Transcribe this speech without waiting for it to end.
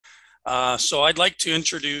So I'd like to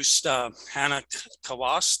introduce Hanna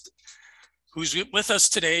Kawas, who's with us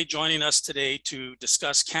today, joining us today to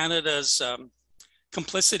discuss Canada's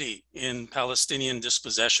complicity in Palestinian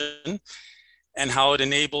dispossession and how it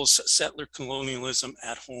enables settler colonialism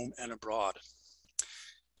at home and abroad.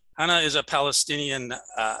 Hanna is a Palestinian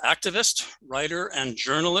activist, writer, and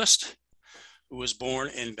journalist who was born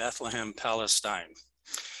in Bethlehem, Palestine.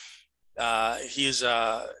 He is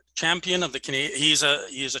a champion of the Canadian. He is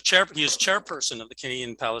chairperson of the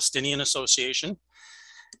Canadian Palestinian Association,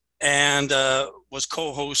 and was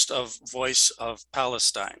co-host of Voice of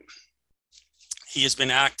Palestine. He has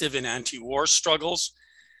been active in anti-war struggles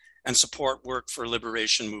and support work for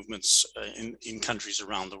liberation movements in countries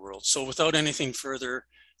around the world. So, without anything further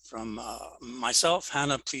from myself,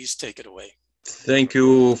 Hanna, please take it away. Thank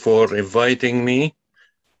you for inviting me,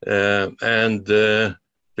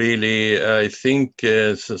 really, I think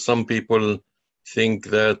some people think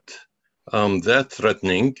that I'm that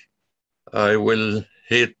threatening. I will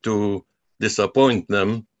hate to disappoint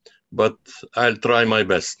them, but I'll try my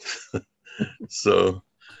best. So,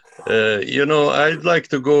 I'd like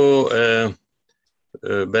to go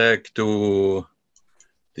back to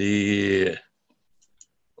the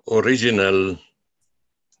original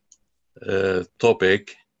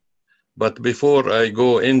topic. But before I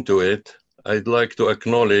go into it, I'd like to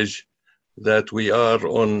acknowledge that we are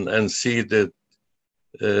on unceded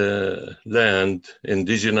land,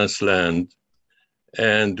 indigenous land,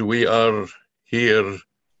 and we are here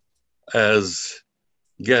as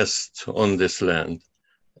guests on this land.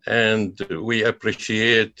 And we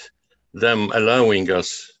appreciate them allowing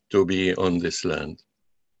us to be on this land.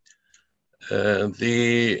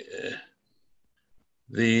 The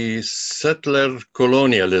settler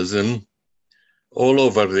colonialism all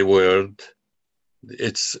over the world,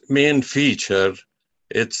 its main feature,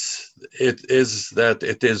 it is that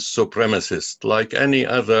it is supremacist, like any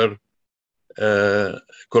other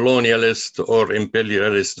colonialist or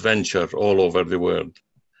imperialist venture all over the world.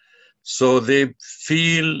 So they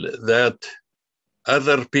feel that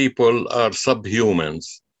other people are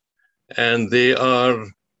subhumans and they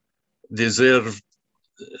deserve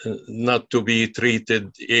not to be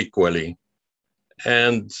treated equally.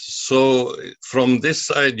 And so from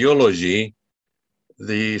this ideology,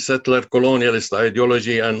 the settler colonialist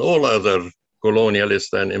ideology and all other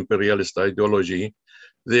colonialist and imperialist ideology,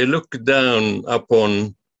 they look down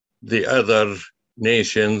upon the other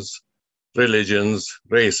nations, religions,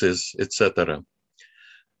 races, etc.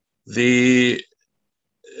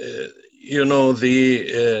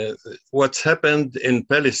 What's happened in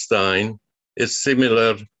Palestine is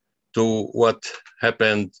similar to what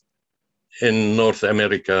happened in North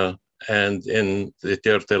America and in the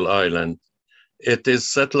Turtle Island. It is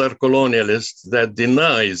settler colonialists that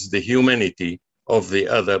denies the humanity of the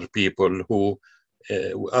other people who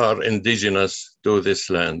are indigenous to this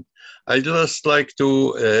land. I'd just like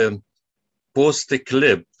to post a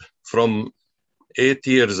clip from 8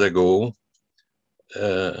 years ago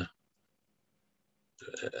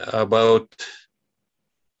about...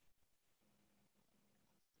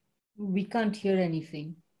 We can't hear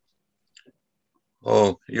anything.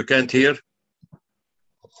 Oh, you can't hear?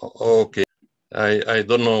 Okay. I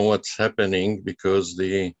don't know what's happening because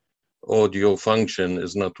the audio function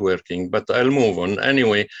is not working, but I'll move on.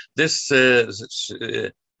 Anyway, this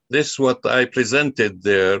what I presented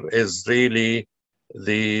there is really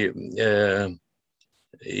the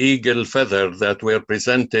eagle feather that were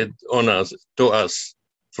presented to us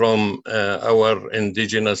from our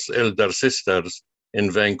indigenous elder sisters in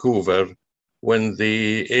Vancouver when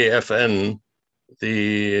the AFN,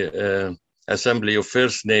 the Assembly of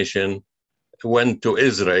First Nation, went to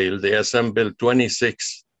Israel. They assembled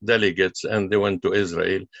 26 delegates and they went to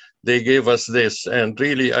Israel. They gave us this, and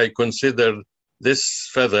really I consider this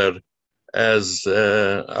feather as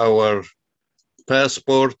our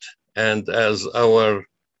passport and as our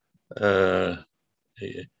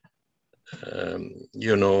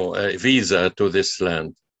visa to this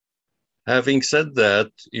land. Having said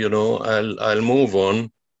that, I'll move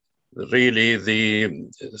on. Really, the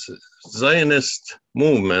Zionist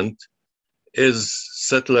movement is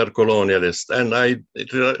settler colonialist, and I'd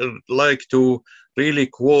like to really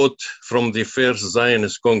quote from the first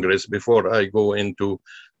Zionist Congress before I go into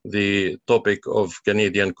the topic of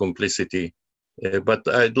Canadian complicity. But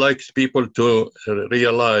I'd like people to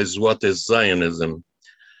realize what is Zionism.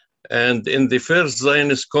 And in the first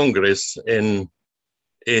Zionist Congress in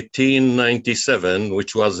 1897,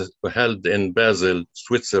 which was held in Basel,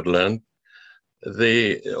 Switzerland,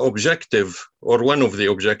 the objective, or one of the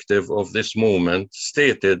objectives of this movement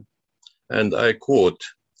stated, and I quote,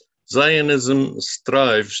 Zionism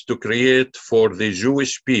strives to create for the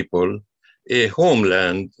Jewish people a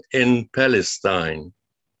homeland in Palestine.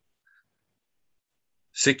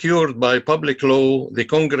 Secured by public law, the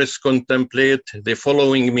Congress contemplate the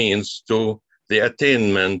following means to the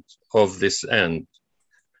attainment of this end.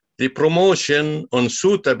 The promotion on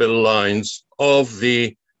suitable lines of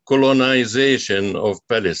the colonization of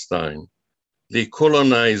Palestine. The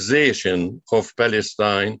colonization of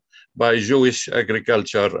Palestine by Jewish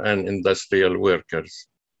agriculture and industrial workers.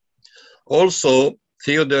 Also,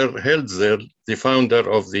 Theodor Herzl, the founder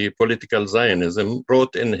of the political Zionism,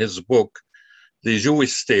 wrote in his book, The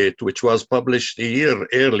Jewish State, which was published a year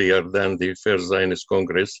earlier than the First Zionist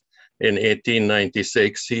Congress in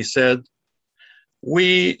 1896, he said,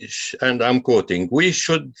 and I'm quoting, we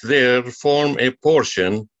should there form a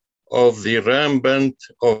portion of the rampant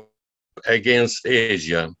of against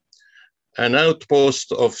Asia, an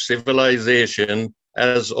outpost of civilization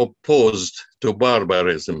as opposed to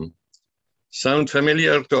barbarism. Sound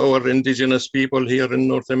familiar to our indigenous people here in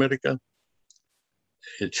North America?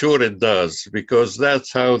 Sure it does, because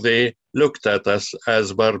that's how they looked at us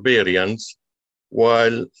as barbarians,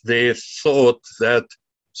 while they thought that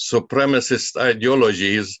supremacist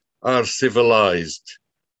ideologies are civilized.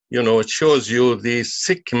 You know, it shows you the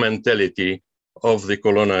sick mentality of the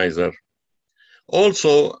colonizer.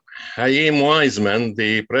 Also, Chaim Weizmann,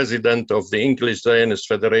 the president of the English Zionist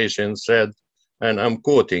Federation, said, and I'm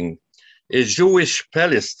quoting, a Jewish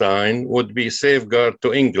Palestine would be safeguard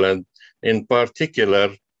to England, in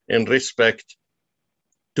particular in respect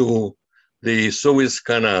to the Suez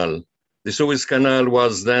Canal. The Suez Canal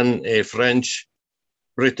was then a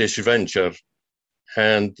French-British venture,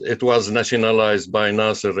 and it was nationalized by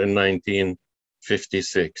Nasser in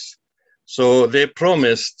 1956. So they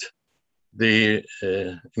promised the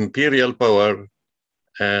imperial power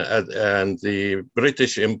and the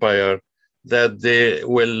British Empire that they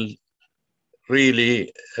will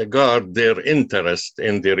really guard their interest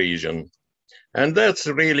in the region. And that's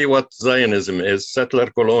really what Zionism is, settler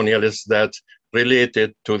colonialists that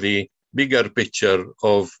related to the bigger picture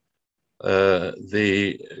of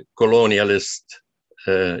the colonialist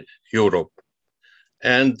Europe.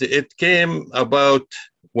 And it came about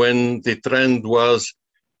when the trend was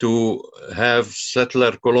to have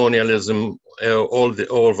settler colonialism all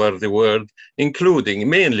over the world, including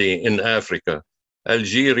mainly in Africa,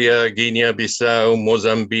 Algeria, Guinea-Bissau,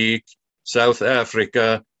 Mozambique, South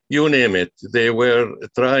Africa, you name it. They were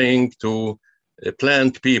trying to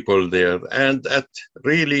plant people there, and at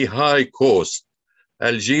really high cost.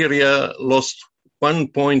 Algeria lost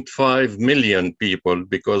 1.5 million people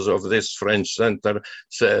because of this French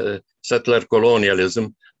settler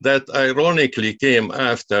colonialism that ironically came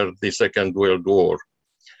after the Second World War.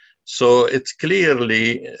 So it's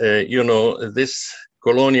clearly, you know, this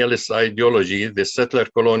colonialist ideology, the settler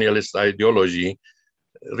colonialist ideology,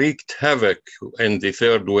 wreaked havoc in the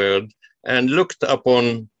Third World and looked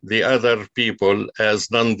upon the other people as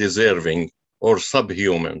non-deserving or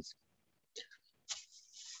subhumans.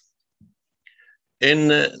 In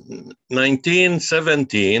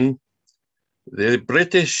 1917, the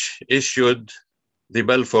British issued the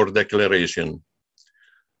Balfour Declaration,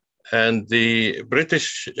 and the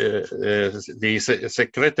British,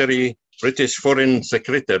 British Foreign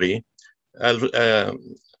Secretary,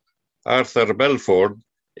 Arthur Balfour,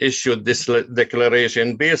 issued this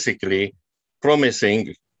declaration basically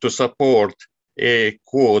promising to support a,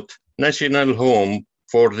 quote, national home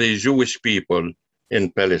for the Jewish people in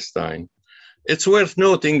Palestine. It's worth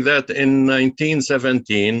noting that in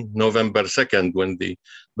 1917, November 2nd, when the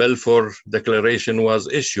Balfour Declaration was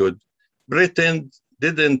issued, Britain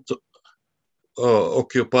didn't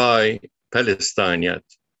occupy Palestine yet.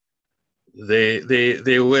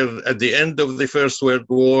 They were at the end of the First World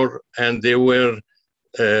War, and they were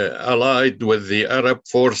allied with the Arab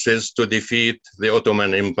forces to defeat the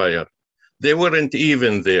Ottoman Empire. They weren't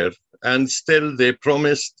even there, and still they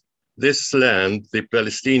promised this land, the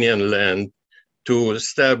Palestinian land, to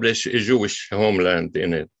establish a Jewish homeland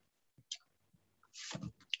in it.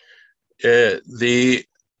 The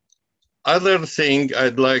other thing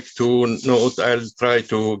I'd like to note, I'll try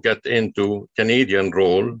to get into Canadian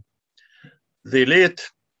role. The late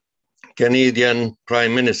Canadian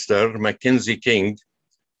Prime Minister, Mackenzie King,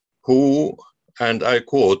 who, and I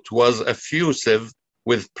quote, was effusive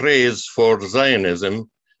with praise for Zionism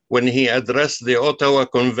when he addressed the Ottawa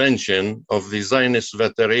Convention of the Zionist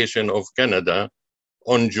Federation of Canada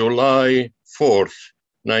on July 4th,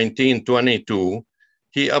 1922,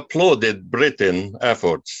 he applauded Britain's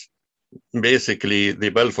efforts, basically the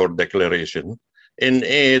Balfour Declaration, in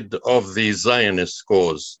aid of the Zionist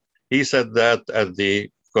cause. He said that at the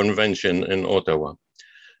Convention in Ottawa.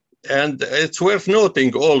 And it's worth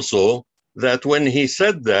noting also that when he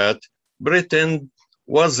said that, Britain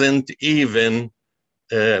wasn't even,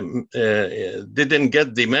 didn't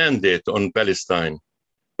get the mandate on Palestine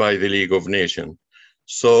by the League of Nations.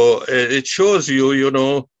 So it shows you, you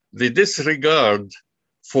know, the disregard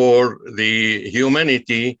for the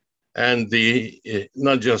humanity and the,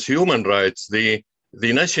 not just human rights, the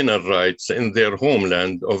national rights in their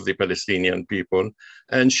homeland of the Palestinian people,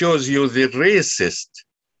 and shows you the racist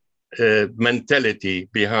mentality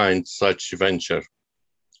behind such venture.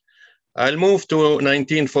 I'll move to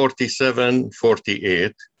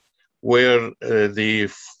 1947-48, where the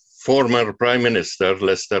former Prime Minister,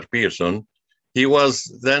 Lester Pearson, he was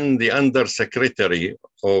then the Undersecretary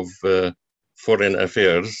of Foreign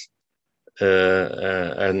Affairs,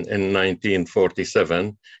 and in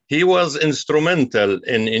 1947. He was instrumental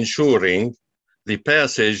in ensuring the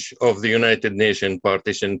passage of the United Nations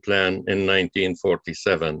Partition Plan in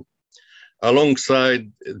 1947,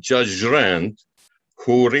 alongside Judge Rand,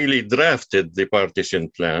 who really drafted the partition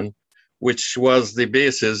plan, which was the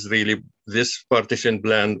basis, really, this partition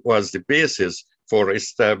plan was the basis for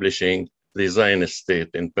establishing the Zionist state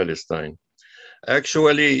in Palestine.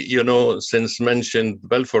 Actually, you know, since mentioned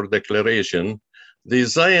Balfour Declaration, the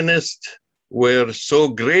Zionists were so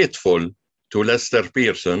grateful to Lester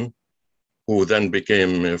Pearson, who then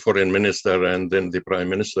became Foreign Minister and then the Prime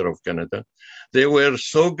Minister of Canada. They were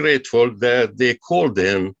so grateful that they called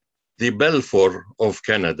him the Balfour of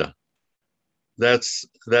Canada. That's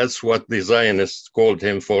what the Zionists called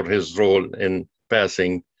him for his role in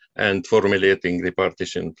passing and formulating the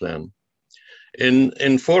partition plan. In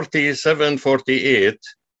 47-48,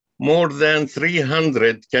 more than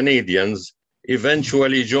 300 Canadians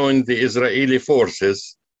eventually joined the Israeli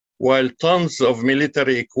forces, while tons of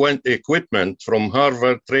military equipment from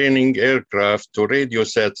Harvard training aircraft to radio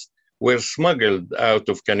sets were smuggled out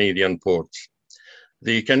of Canadian ports.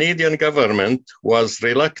 The Canadian government was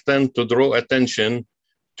reluctant to draw attention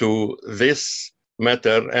to this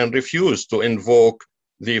matter and refused to invoke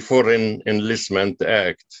the Foreign Enlistment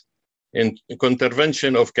Act in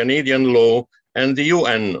contravention of Canadian law and the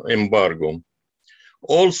UN embargo.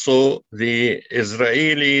 Also, the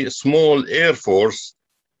Israeli small air force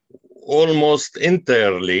almost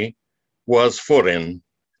entirely was foreign,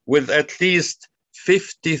 with at least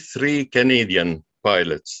 53 Canadian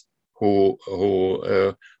pilots who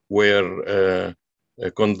were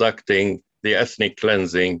conducting the ethnic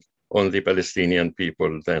cleansing on the Palestinian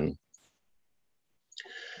people then.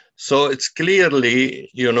 So it's clearly,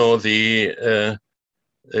 you know, the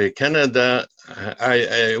Canada,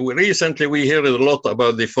 recently we hear a lot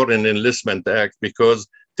about the Foreign Enlistment Act, because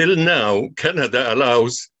till now, Canada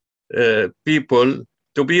allows people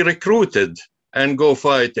to be recruited and go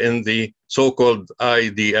fight in the so-called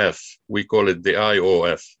IDF. We call it the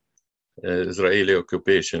IOF, Israeli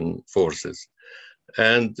Occupation Forces.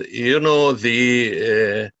 And, you know,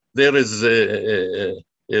 there is a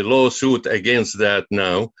lawsuit against that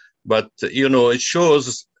now, but, you know, it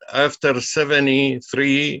shows after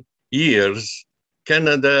 73 years,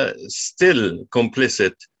 Canada still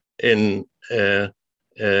complicit in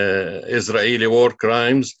Israeli war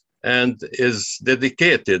crimes and is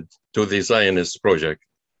dedicated to the Zionist project.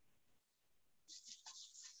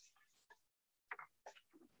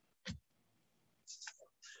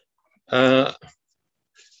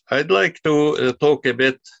 I'd like to talk a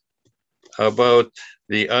bit about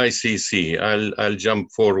the ICC. I'll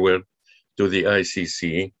jump forward to the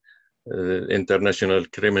ICC, International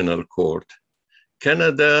Criminal Court.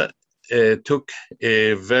 Canada took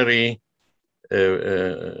a very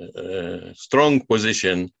strong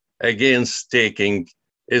position against taking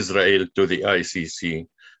Israel to the ICC.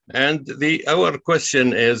 And our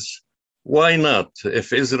question is, why not?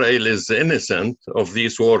 If Israel is innocent of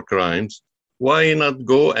these war crimes, why not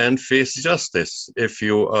go and face justice if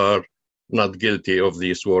you are not guilty of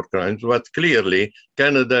these war crimes? But clearly,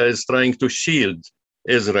 Canada is trying to shield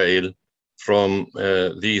Israel from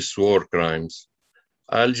these war crimes.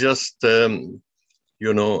 I'll just,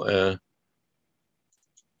 you know,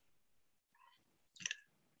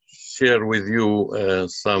 share with you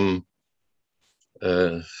some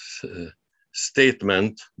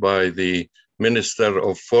statement by the Minister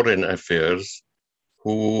of Foreign Affairs,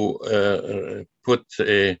 who put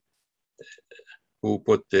a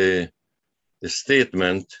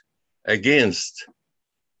statement against,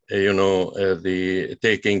 you know, the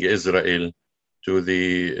taking Israel to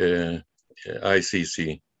the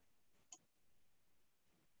ICC.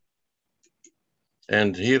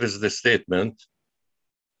 And here is the statement.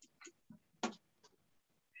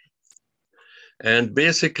 And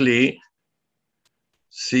basically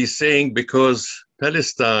she's saying because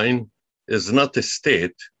Palestine is not a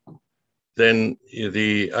state, then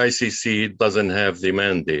the ICC doesn't have the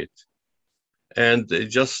mandate. And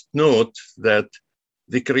just note that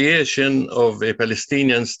the creation of a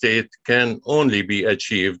Palestinian state can only be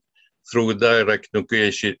achieved through direct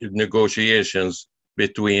negotiations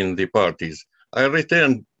between the parties. I'll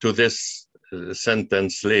return to this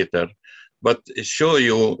sentence later, but show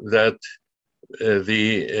you that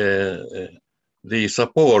the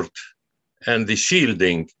support and the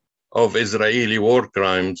shielding of Israeli war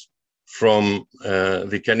crimes from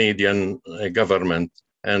the Canadian government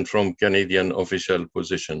and from Canadian official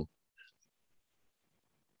position.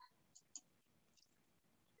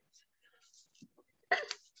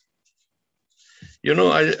 You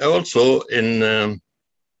know, I also in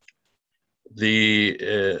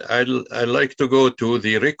I like to go to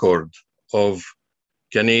the record of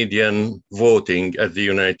Canadian voting at the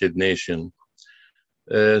United Nations.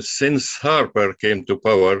 Since Harper came to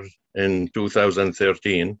power in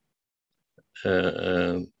 2013,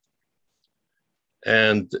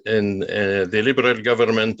 and in the Liberal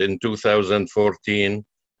government in 2014,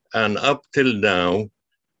 and up till now,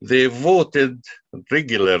 they voted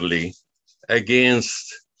regularly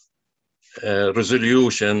against a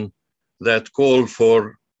resolution that called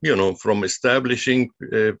for, you know, from establishing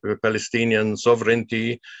Palestinian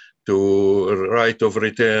sovereignty to right of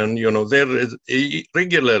return. You know, there is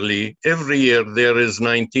regularly, every year, there is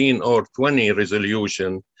 19 or 20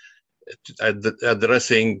 resolution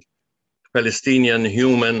addressing Palestinian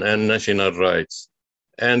human and national rights.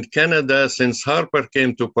 And Canada, since Harper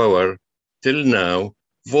came to power till now,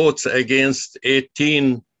 votes against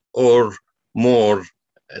 18 or more,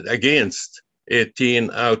 against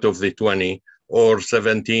 18 out of the 20, or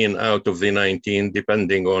 17 out of the 19,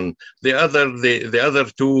 depending on the other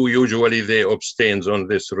two. Usually they abstain on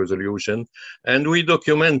this resolution. And we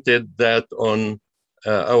documented that on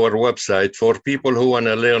our website. For people who want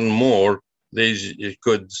to learn more, they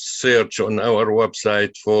could search on our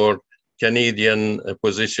website for Canadian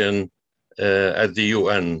position at the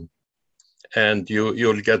UN, and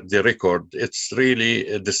you'll get the record. It's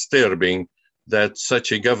really disturbing that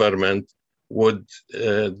such a government would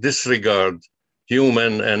disregard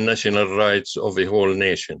human and national rights of a whole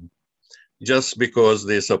nation just because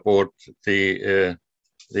they support the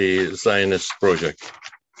Zionist project.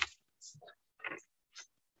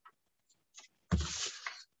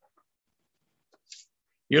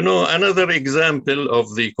 You know, another example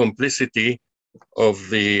of the complicity of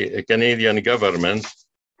the Canadian government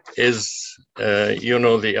is, you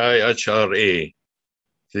know, the IHRA,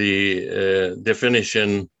 the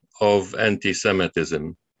definition of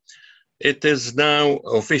anti-Semitism. It is now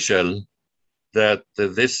official that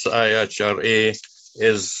this IHRA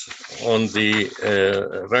is on the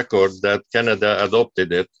record that Canada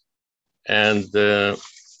adopted it, and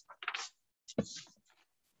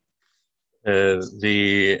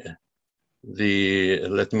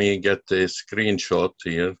let me get the screenshot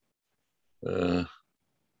here.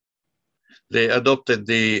 They adopted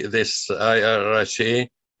this IRHA,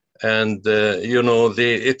 and you know,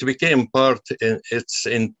 it became part in its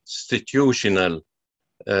institutional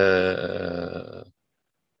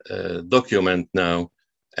document now,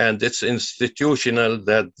 and it's institutional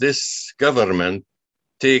that this government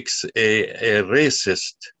takes a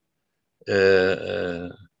racist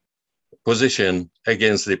position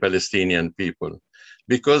against the Palestinian people,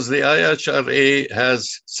 because the IHRA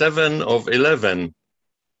has 7 of 11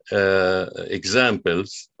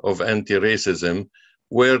 examples of anti-racism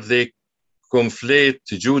where they conflate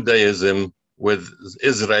Judaism with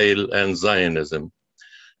Israel and Zionism.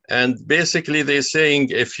 And basically they're saying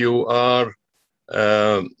if you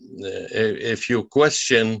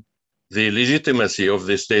question the legitimacy of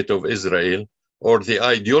the state of Israel or the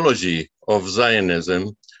ideology of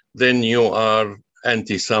Zionism, then you are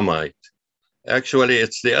anti-Semite. Actually,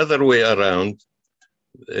 it's the other way around.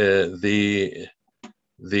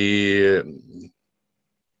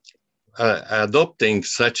 Adopting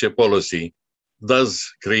such a policy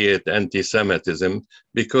does create anti-Semitism,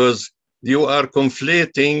 because you are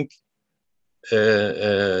conflating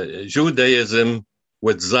Judaism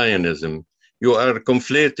with Zionism. You are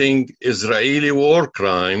conflating Israeli war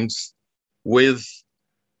crimes with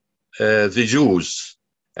the Jews,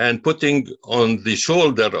 and putting on the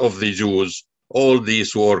shoulder of the Jews all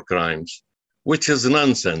these war crimes, which is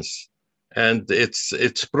nonsense. And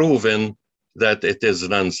it's proven that it is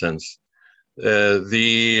nonsense.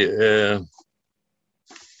 This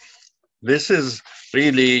is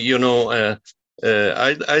really, you know,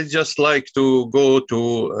 I just like to go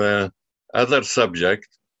to other subject.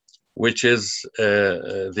 which is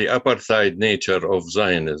the apartheid nature of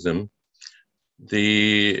Zionism.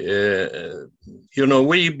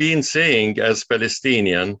 We've been saying as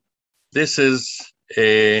Palestinian, this is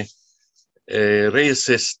a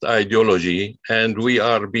racist ideology, and we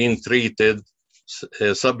are being treated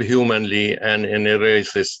subhumanly and in a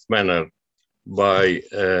racist manner by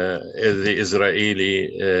the Israeli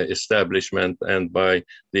establishment and by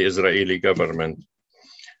the Israeli government.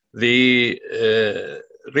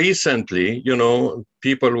 Recently,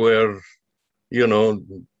 people were,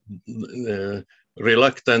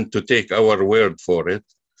 reluctant to take our word for it.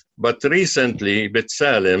 But recently,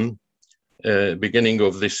 B'Tselem, beginning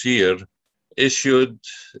of this year, issued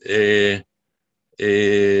a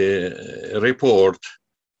report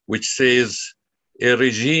which says a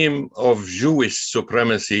regime of Jewish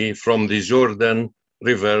supremacy from the Jordan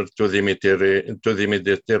River to the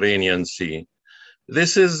Mediterranean Sea.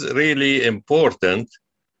 This is really important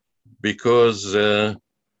because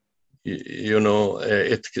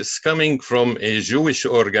it's coming from a Jewish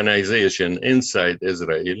organization inside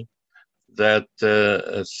Israel that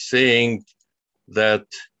saying that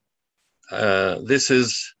this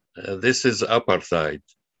is apartheid,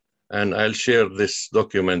 and I'll share this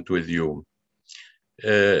document with you.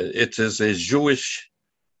 It is a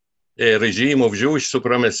regime of Jewish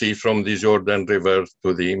supremacy from the Jordan River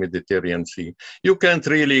to the Mediterranean Sea. You can't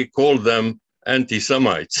really call them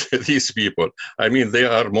anti-Semites, these people. I mean, they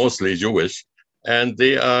are mostly Jewish, and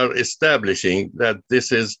they are establishing that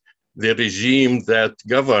this is the regime that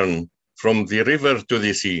govern from the river to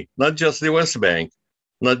the sea, not just the West Bank,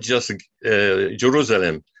 not just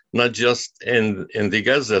Jerusalem, not just in the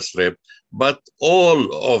Gaza Strip, but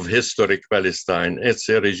all of historic Palestine. It's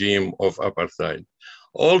a regime of apartheid.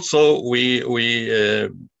 Also, we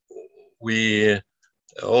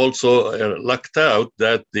also lucked out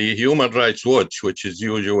that the Human Rights Watch, which is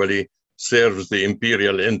usually serves the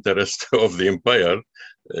imperial interest of the empire,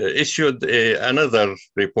 issued another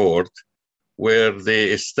report where they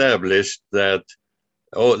established that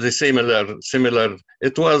the similar.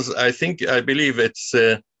 It was, I believe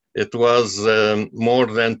it was more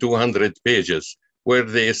than 200 pages, where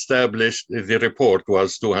they established, the report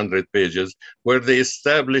was 200 pages, where they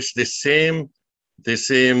established the same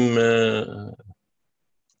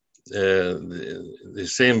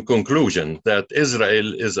conclusion, that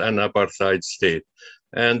Israel is an apartheid state.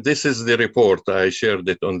 And this is the report. I shared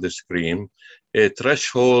it on the screen. A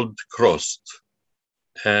threshold crossed.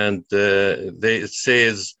 And it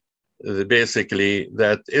says basically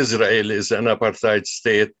that Israel is an apartheid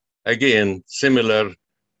state, again, similar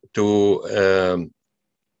to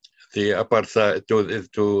the apartheid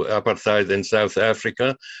to apartheid in South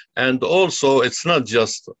Africa. And also, it's not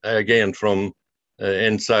just, again, from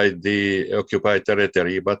inside the occupied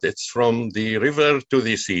territory, but it's from the river to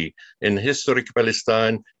the sea in historic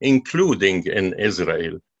Palestine, including in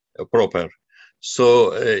Israel proper.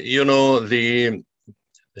 So,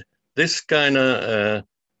 this kind of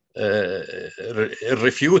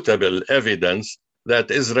irrefutable evidence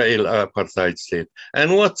that Israel is apartheid state.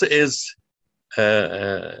 And what is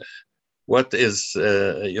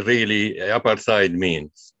really apartheid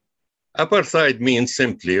means? Apartheid means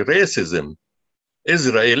simply racism.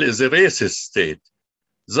 Israel is a racist state.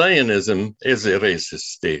 Zionism is a racist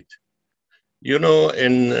state. In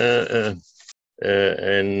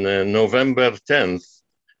November 10th,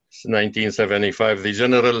 1975, the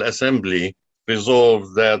General Assembly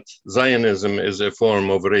resolved that Zionism is a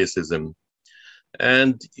form of racism.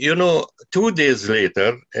 And, 2 days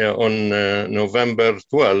later, on November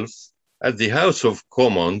 12th, at the House of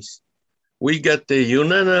Commons, we get a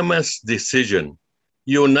unanimous decision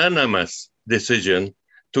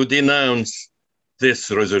to denounce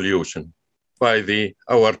this resolution by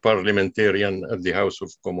our parliamentarian at the House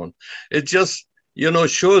of Commons. It just,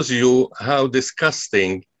 shows you how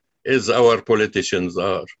disgusting our politicians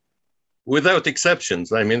are. Without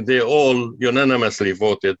exceptions, I mean, they all unanimously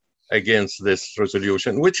voted against this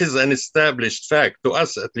resolution, which is an established fact. To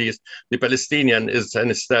us, at least, the Palestinian is an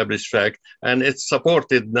established fact, and it's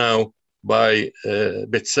supported now by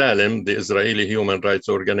B'Tselem, the Israeli human rights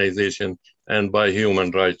organization, and by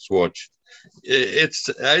Human Rights Watch.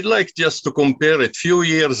 I'd like just to compare it. Few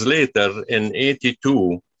years later, in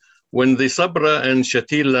 '82, when the Sabra and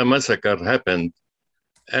Shatila massacre happened,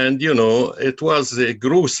 and, it was a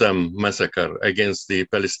gruesome massacre against the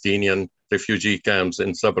Palestinian refugee camps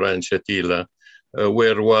in Sabra and Shatila,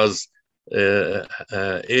 where was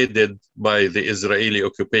aided by the Israeli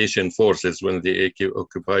occupation forces. When they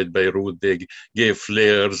occupied Beirut, they gave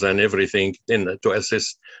flares and everything to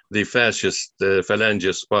assist the fascist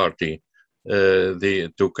Phalangist party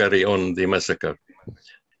to carry on the massacre.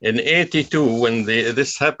 In 82, when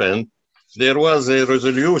this happened, there was a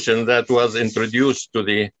resolution that was introduced to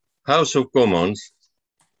the House of Commons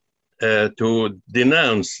to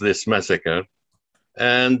denounce this massacre,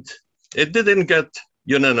 and it didn't get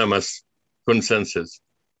unanimous consensus.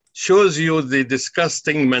 Shows you the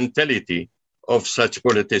disgusting mentality of such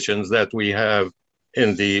politicians that we have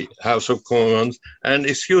in the House of Commons. And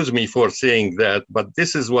excuse me for saying that, but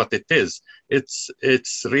this is what it is.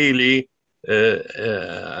 It's really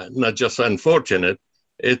not just unfortunate,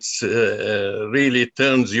 it's really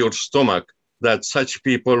turns your stomach that such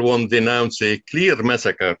people won't denounce a clear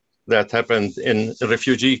massacre that happened in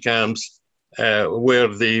refugee camps where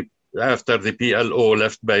after the PLO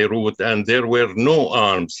left Beirut, and there were no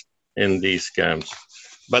arms in these camps.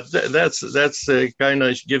 But that's kind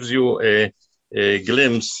of gives you a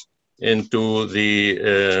glimpse into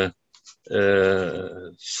the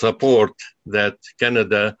support that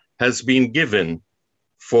Canada has been given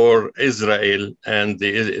for Israel and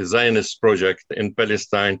the Zionist project in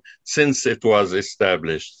Palestine since it was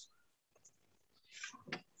established.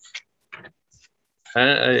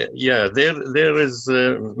 Yeah, there is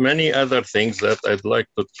many other things that I'd like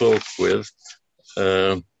to talk with.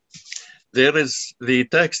 There is the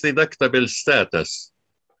tax-deductible status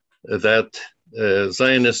that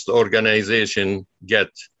Zionist organization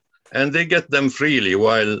get, and they get them freely,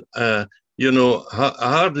 while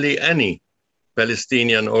hardly any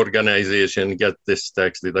Palestinian organization get this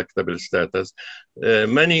tax-deductible status.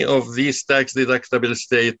 Many of these tax-deductible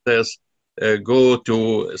status go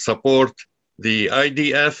to support the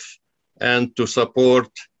IDF and to support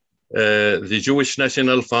the Jewish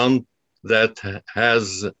National Fund that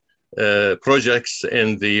has projects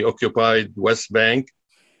in the occupied West Bank,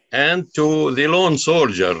 and to the lone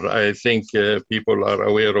soldier. I think people are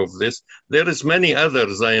aware of this. There is many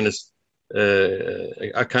other Zionist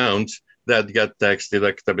accounts that get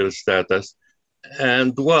tax-deductible status.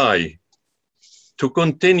 And why? To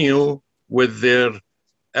continue with their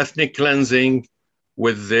ethnic cleansing,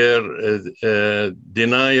 with their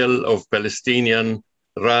denial of Palestinian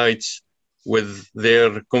rights, with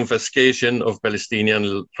their confiscation of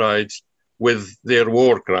Palestinian rights, with their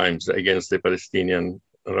war crimes against the Palestinian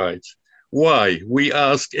rights. Why? We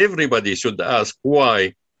ask, everybody should ask,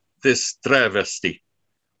 why this travesty?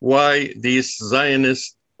 Why these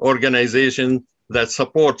Zionist organizations that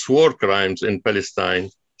supports war crimes in Palestine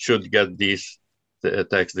should get these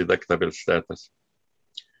tax-deductible status?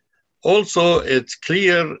 Also, it's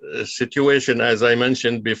clear situation, as I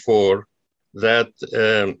mentioned before, that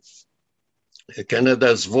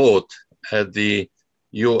Canada's vote at the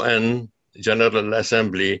UN General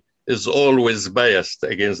Assembly is always biased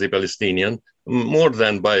against the Palestinian, more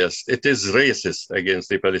than biased. It is racist against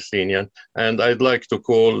the Palestinian, and I'd like to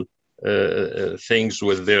call things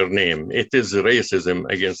with their name. It is racism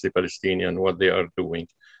against the Palestinian, what they are doing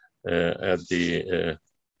at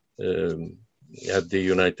the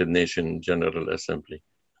United Nations General Assembly.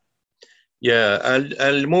 Yeah,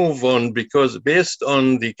 I'll move on, because based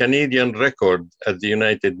on the Canadian record at the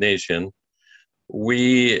United Nations,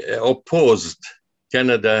 we opposed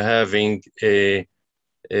Canada having a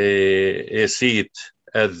seat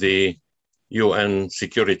at the UN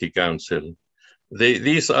Security Council.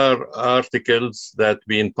 These are articles that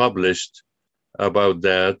been published about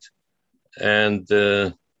that, and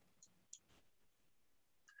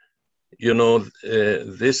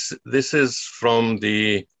this is from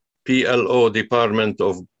the PLO, Department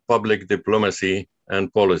of Public Diplomacy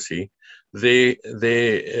and Policy. They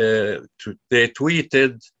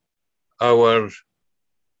tweeted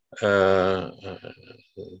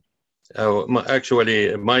actually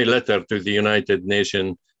my letter to the United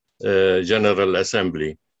Nations General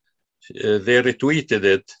Assembly. They retweeted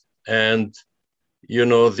it, and the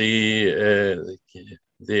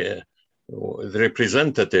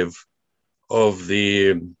representative of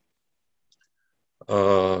the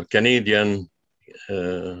Canadian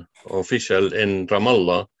official in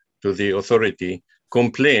Ramallah to the authority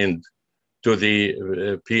complained to the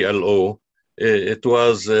PLO. It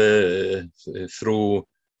was through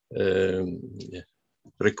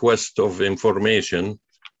request of information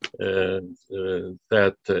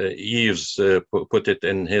that Yves put it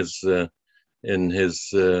in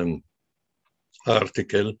his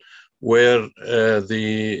article, where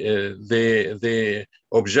they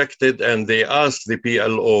objected, and they asked the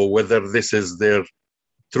PLO whether this is their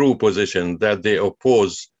true position, that they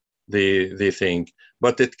oppose the thing.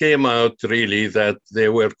 But it came out really that they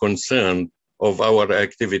were concerned of our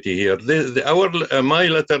activity here. My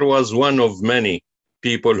letter was one of many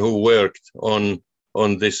people who worked on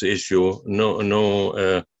this issue. No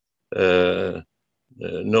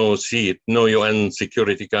no seat, no UN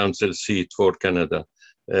Security Council seat for Canada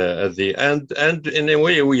at the end. And in a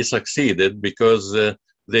way, we succeeded because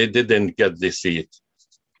they didn't get the seat.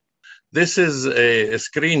 This is a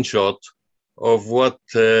screenshot of what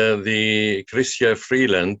the Chrystia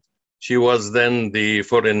Freeland, she was then the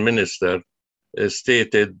foreign minister,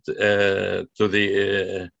 stated to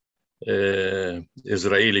the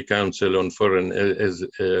Israeli Council on Foreign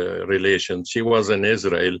Relations. She was in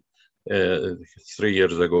Israel 3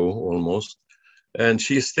 years ago almost, and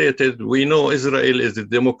she stated, "We know Israel is a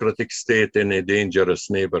democratic state in a dangerous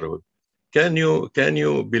neighborhood." Can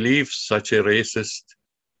you believe such a racist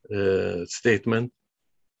statement?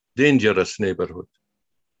 Dangerous neighborhood.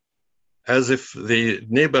 As if the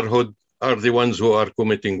neighborhood are the ones who are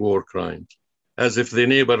committing war crimes. As if the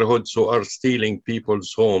neighborhoods who are stealing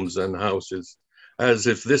people's homes and houses. As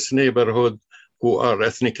if this neighborhood who are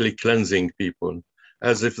ethnically cleansing people.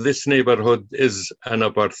 As if this neighborhood is an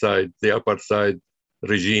apartheid, the apartheid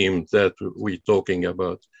regime that we're talking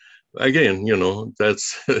about. Again, you know, that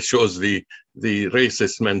shows the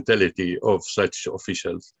racist mentality of such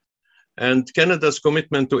officials. And Canada's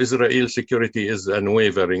commitment to Israel's security is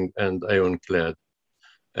unwavering and ironclad.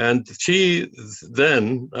 And she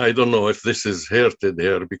then, I don't know if this is hurted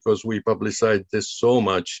her because we publicized this so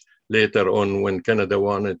much later on when Canada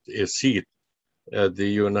wanted a seat at the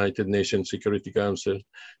United Nations Security Council.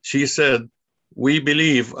 She said, "We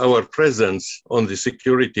believe our presence on the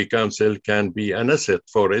Security Council can be an asset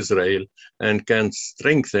for Israel and can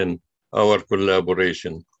strengthen our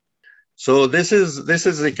collaboration." So this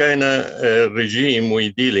is the kind of regime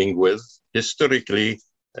we're dealing with historically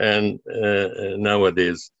and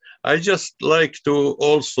nowadays. I just like to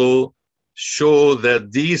also show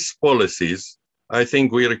that these policies, I think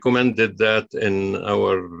we recommended that in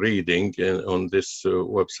our reading on this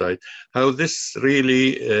website, how this really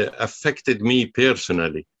affected me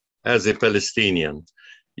personally as a Palestinian.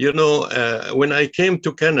 You know, when I came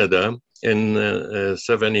to Canada in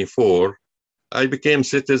 74, I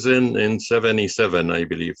became citizen in 77, I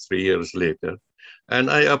believe, 3 years later. And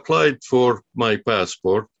I applied for my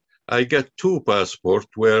passport. I got 2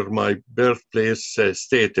 passports where my birthplace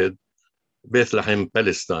stated Bethlehem,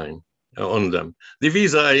 Palestine on them. The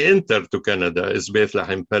visa I entered to Canada is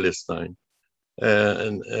Bethlehem, Palestine.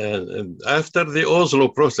 And after the Oslo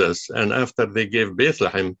process and after they gave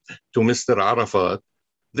Bethlehem to Mr. Arafat,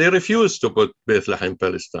 they refused to put Bethlehem,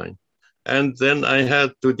 Palestine. And then I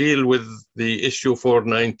had to deal with the issue for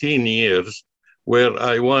 19 years where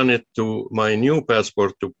I wanted my new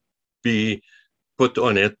passport to be put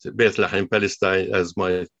on it, Bethlehem, Palestine as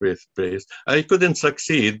my birthplace. I couldn't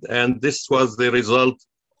succeed. And this was the result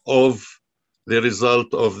of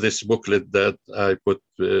this booklet that I put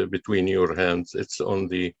between your hands. It's on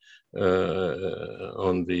the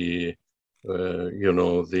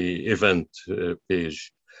the event page.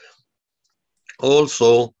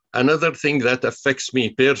 Also, another thing that affects me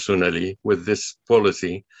personally with this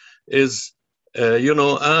policy is,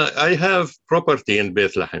 I have property in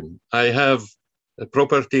Bethlehem. I have a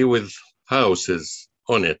property with houses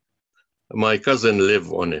on it. My cousin live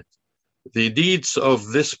on it. The deeds of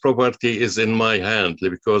this property is in my hand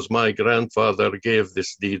because my grandfather gave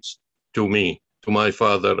these deeds to me, to my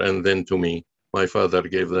father, and then to me. My father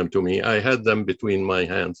gave them to me. I had them between my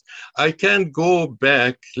hands. I can't go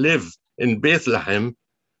back, live in Bethlehem,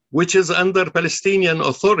 which is under Palestinian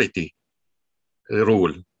Authority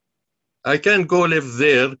rule. I can't go live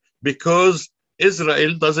there because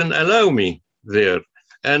Israel doesn't allow me there.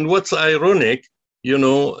 And what's ironic, the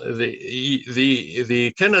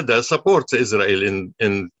Canada supports Israel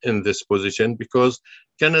in this position because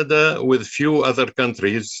Canada, with few other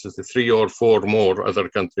countries, 3 or 4 more other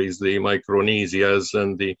countries, the Micronesias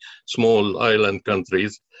and the small island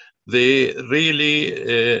countries, they really,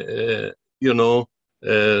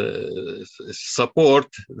 support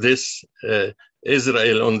this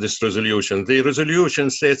Israel on this resolution. The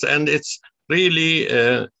resolution states, and it's really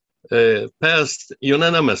passed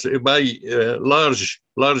unanimously by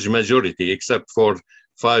large majority, except for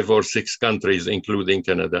 5 or 6 countries, including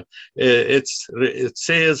Canada. It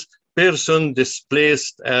says, person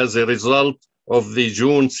displaced as a result of the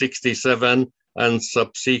June 67 and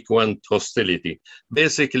subsequent hostility.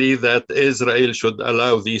 Basically, that Israel should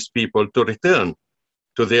allow these people to return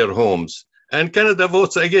to their homes. And Canada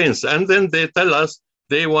votes against. And then they tell us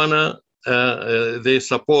they they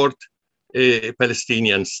support a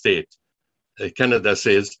Palestinian state. Canada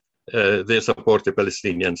says they support a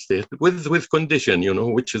Palestinian state with condition,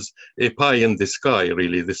 which is a pie in the sky,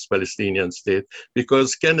 really, this Palestinian state,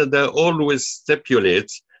 because Canada always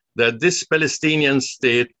stipulates that this Palestinian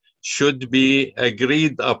state should be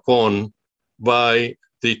agreed upon by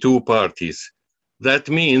the two parties. That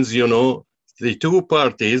means, you know, the two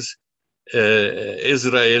parties,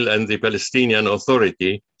 Israel and the Palestinian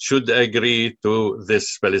Authority, should agree to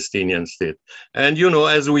this Palestinian state. And, you know,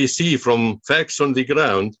 as we see from facts on the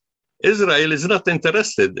ground, Israel is not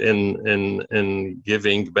interested in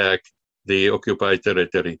giving back the occupied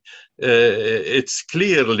territory. It's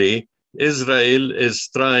clearly Israel is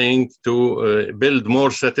trying to build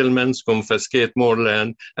more settlements, confiscate more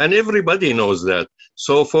land, and everybody knows that.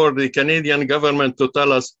 So for the Canadian government to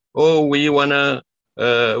tell us, oh, we want as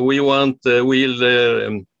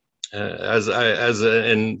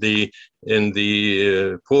in the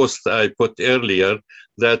post I put earlier,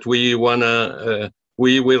 that we will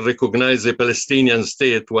recognize the Palestinian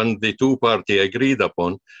state when the two parties agreed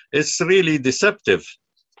upon. It's really deceptive,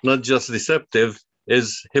 not just deceptive,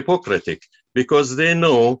 is hypocritic, because they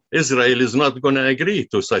know Israel is not going to agree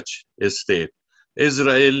to such a state.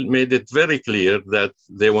 Israel made it very clear that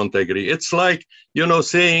they won't agree. It's like, you know,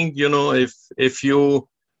 saying, you know, if a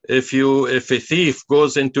thief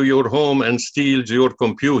goes into your home and steals your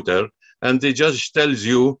computer, and the judge tells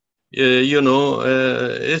you, you know,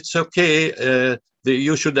 it's okay,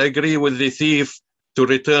 you should agree with the thief to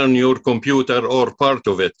return your computer or part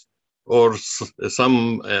of it, or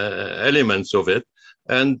some elements of it.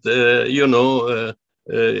 And, you know,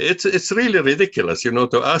 it's really ridiculous, you know,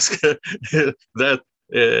 to ask that,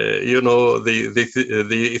 you know,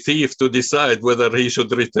 the thief to decide whether he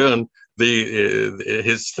should return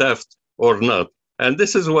his theft or not. And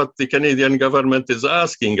this is what the Canadian government is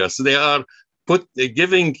asking us. They are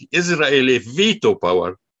giving Israel a veto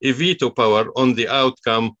power on the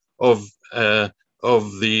outcome of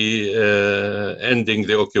the ending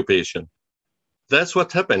the occupation. That's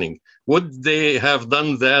what's happening. Would they have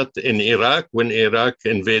done that in Iraq when Iraq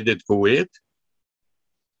invaded Kuwait?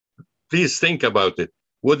 Please think about it.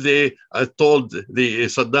 Would they have told the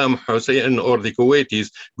Saddam Hussein or the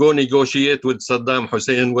Kuwaitis, go negotiate with Saddam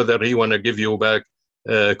Hussein whether he want to give you back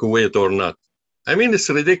Kuwait or not? I mean, it's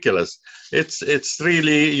ridiculous. It's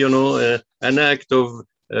really, you know, an act of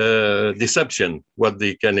deception what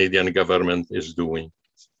the Canadian government is doing.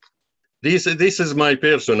 This is my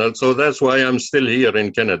personal, so that's why I'm still here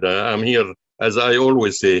in Canada. I'm here, as I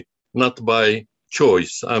always say, not by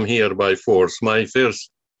choice. I'm here by force. My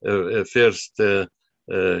first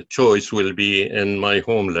choice will be in my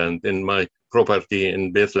homeland, in my property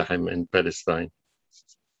in Bethlehem in Palestine.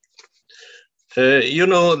 You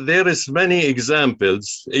know, there is many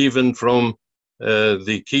examples, even from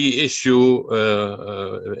the key issue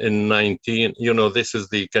you know, this is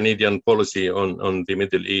the Canadian policy on the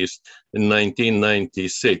Middle East in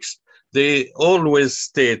 1996. They always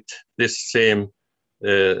state this same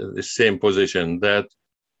position, that,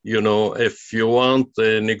 you know, if you want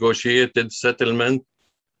a negotiated settlement,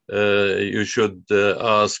 you should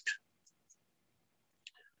ask,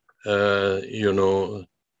 you know,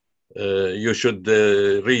 you should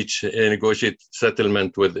reach a negotiated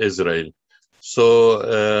settlement with Israel.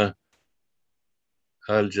 So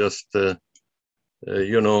I'll just,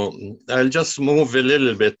 you know, I'll just move a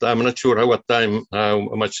little bit. I'm not sure how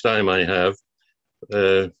much time I have,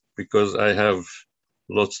 because I have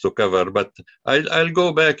lots to cover. But I'll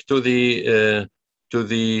go back to the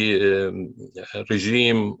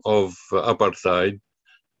regime of apartheid.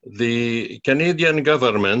 The Canadian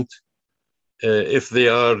government, if they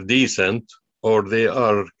are decent, or they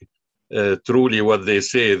are truly what they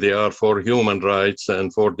say, they are for human rights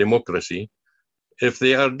and for democracy. If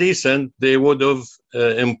they are decent, they would have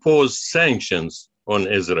imposed sanctions on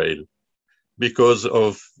Israel because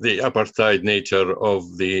of the apartheid nature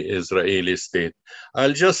of the Israeli state.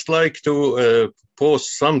 I'll just like to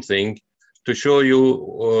post something to show you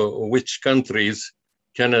which countries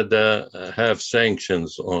Canada have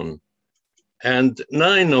sanctions on. And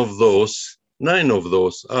nine of those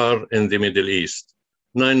are in the Middle East.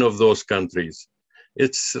 9 of those countries.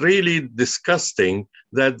 It's really disgusting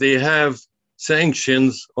that they have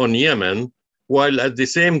sanctions on Yemen, while at the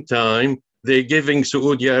same time they're giving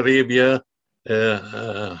Saudi Arabia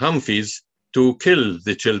Humvees to kill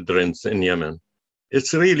the children in Yemen.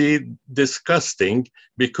 It's really disgusting,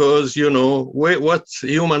 because, you know, what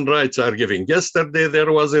human rights are giving. Yesterday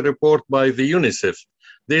there was a report by the UNICEF.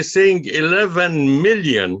 They're saying 11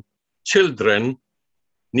 million children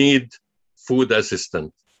need food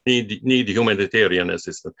assistance, need humanitarian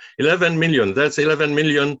assistance. 11 million, that's 11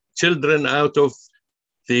 million children out of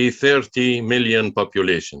the 30 million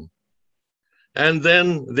population. And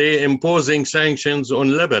then they're imposing sanctions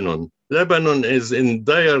on Lebanon. Lebanon is in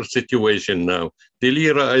dire situation now. The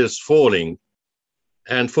lira is falling,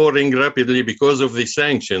 and falling rapidly because of the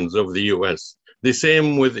sanctions of the US. the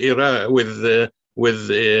same with Iraq, with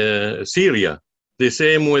Syria, the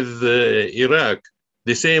same with Iraq,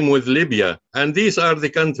 the same with Libya. And these are the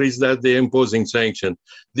countries that they're imposing sanctions.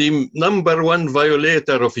 The number one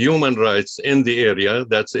violator of human rights in the area,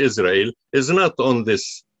 that's Israel, is not on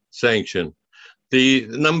this sanction. The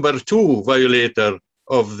number two violator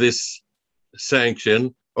of this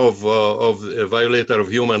sanction, of a violator of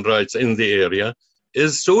human rights in the area,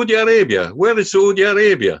 is Saudi Arabia. Where is Saudi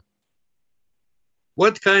Arabia?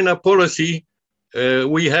 What kind of policy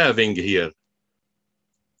we having here?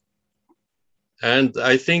 And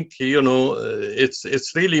I think, you know,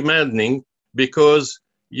 it's really maddening, because,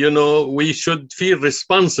 you know, we should feel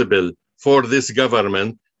responsible for this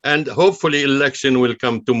government, and hopefully election will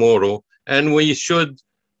come tomorrow, and we should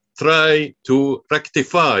try to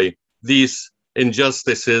rectify these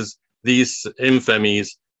injustices, these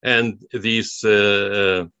infamies, and these,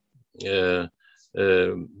 you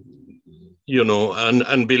know,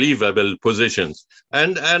 unbelievable positions.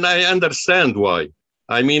 And I understand why.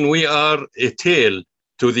 I mean, we are a tail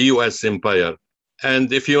to the US empire.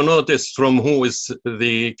 And if you notice from who is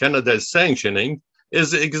the Canada is sanctioning,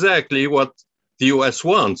 is exactly what the US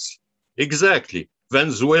wants. Exactly.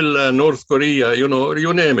 Venezuela, North Korea, you know,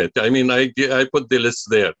 you name it. I mean, I put the list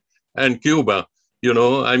there. And Cuba, you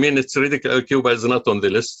know, I mean, it's ridiculous. Cuba is not on the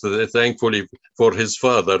list, thankfully, for his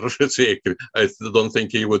father's sake. I don't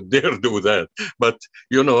think he would dare do that. But,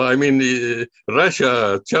 you know, I mean,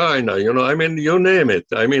 Russia, China, you know, I mean, you name it.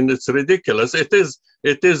 I mean, it's ridiculous. It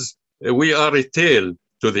is, we are a tail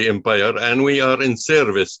to the empire, and we are in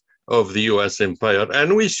service of the US empire.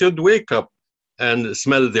 And we should wake up and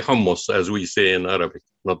smell the hummus, as we say in Arabic,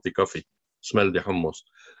 not the coffee, smell the hummus.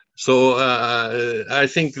 So I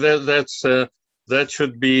think that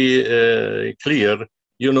should be clear.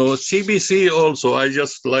 You know, CBC also, I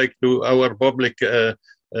just like to, our public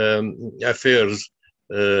affairs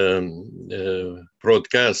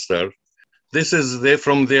broadcaster, this is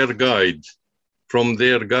from their guide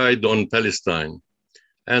on Palestine.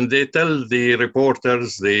 And they tell the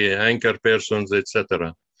reporters, the anchor persons,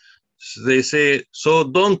 etc. They say, so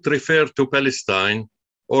don't refer to Palestine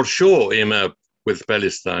or show a map with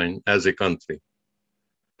Palestine as a country.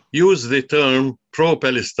 Use the term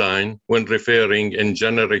pro-Palestine when referring in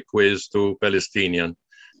generic ways to Palestinian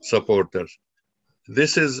supporters.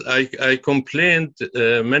 This is, I complained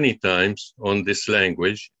many times on this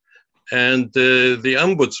language, and the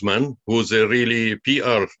ombudsman, who's a really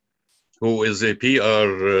PR, who is a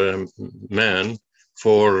PR man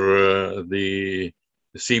for the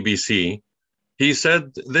CBC, he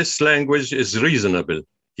said this language is reasonable,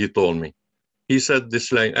 he told me. He said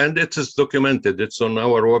this language, and it is documented, it's on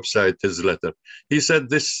our website, his letter. He said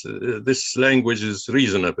this language is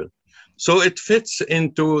reasonable. So it fits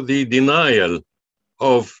into the denial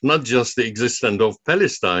of not just the existence of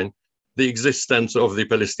Palestine, the existence of the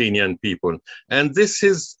Palestinian people. And this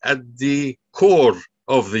is at the core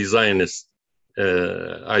of the Zionist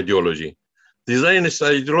ideology. The Zionist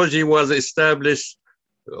ideology was established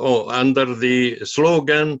under the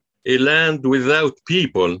slogan, a land without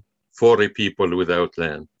people, for a people without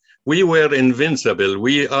land. We were invincible.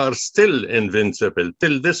 We are still invincible.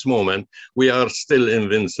 Till this moment, we are still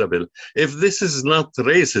invincible. If this is not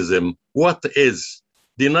racism, what is?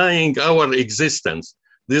 Denying our existence.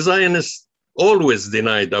 The Zionists always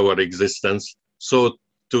denied our existence. So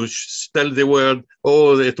to tell the world,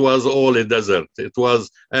 oh, it was all a desert. It was,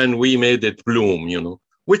 and we made it bloom, you know,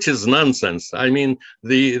 which is nonsense. I mean,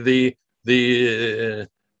 the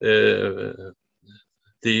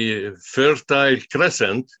Fertile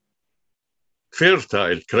Crescent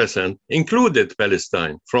included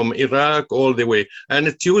Palestine from Iraq all the way. And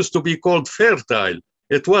it used to be called fertile.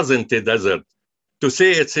 It wasn't a desert. To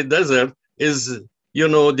say it's a desert is, you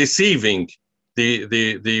know, deceiving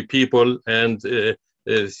the people and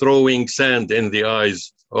throwing sand in the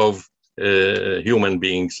eyes of human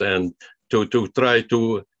beings, and to try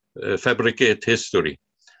to fabricate history.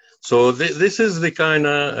 So this is the kind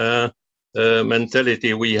of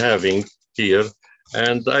mentality we having here.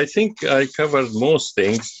 And I think I covered most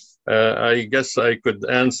things. I guess I could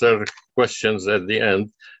answer questions at the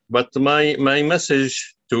end. But my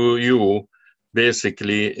message to you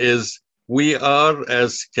basically is, we are,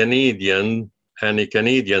 as Canadian and a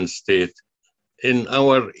Canadian state, in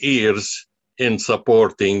our ears in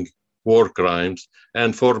supporting war crimes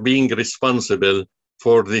and for being responsible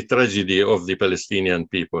for the tragedy of the Palestinian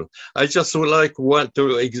people. I just would like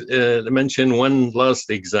to mention one last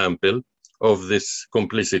example of this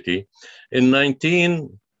complicity. In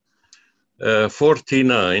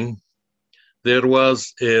 1949, there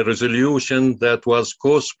was a resolution that was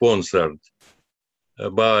co-sponsored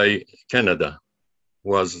by Canada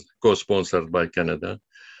was co-sponsored by Canada,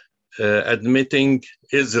 admitting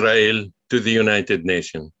Israel to the United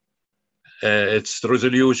Nations. It's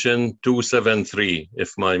resolution 273,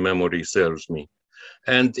 if my memory serves me.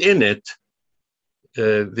 And in it,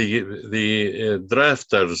 the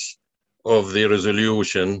drafters of the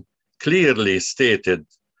resolution clearly stated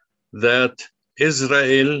that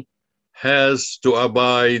Israel has to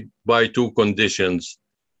abide by two conditions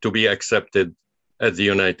to be accepted at the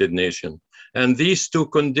United Nations. And these two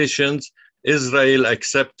conditions, Israel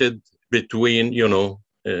accepted between,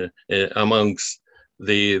 amongst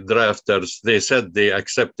the drafters. They said they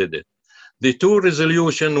accepted it. The two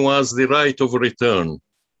resolution was the right of return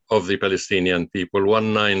of the Palestinian people,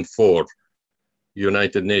 194,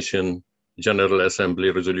 United Nations General Assembly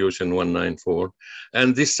Resolution 194.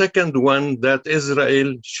 And the second one, that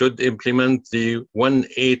Israel should implement the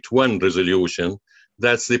 181 resolution.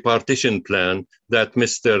 That's the partition plan that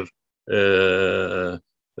Mr.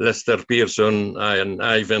 Lester Pearson and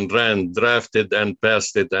Ivan Rand drafted and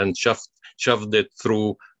passed it and shoved it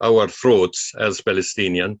through our throats as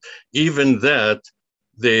Palestinian. Even that,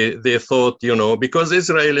 they thought, because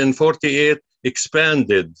Israel in 48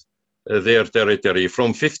 expanded their territory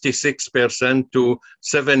from 56% to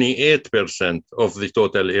 78% of the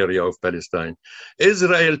total area of Palestine.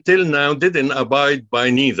 Israel till now didn't abide by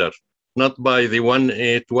neither, not by the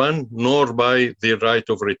 181, nor by the right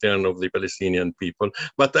of return of the Palestinian people.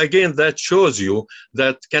 But again, that shows you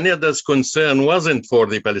that Canada's concern wasn't for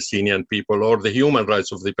the Palestinian people or the human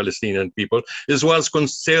rights of the Palestinian people. It was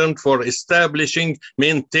concerned for establishing,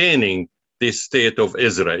 maintaining the state of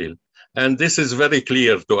Israel. And this is very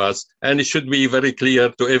clear to us, and it should be very clear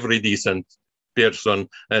to every decent person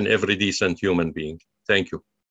and every decent human being. Thank you.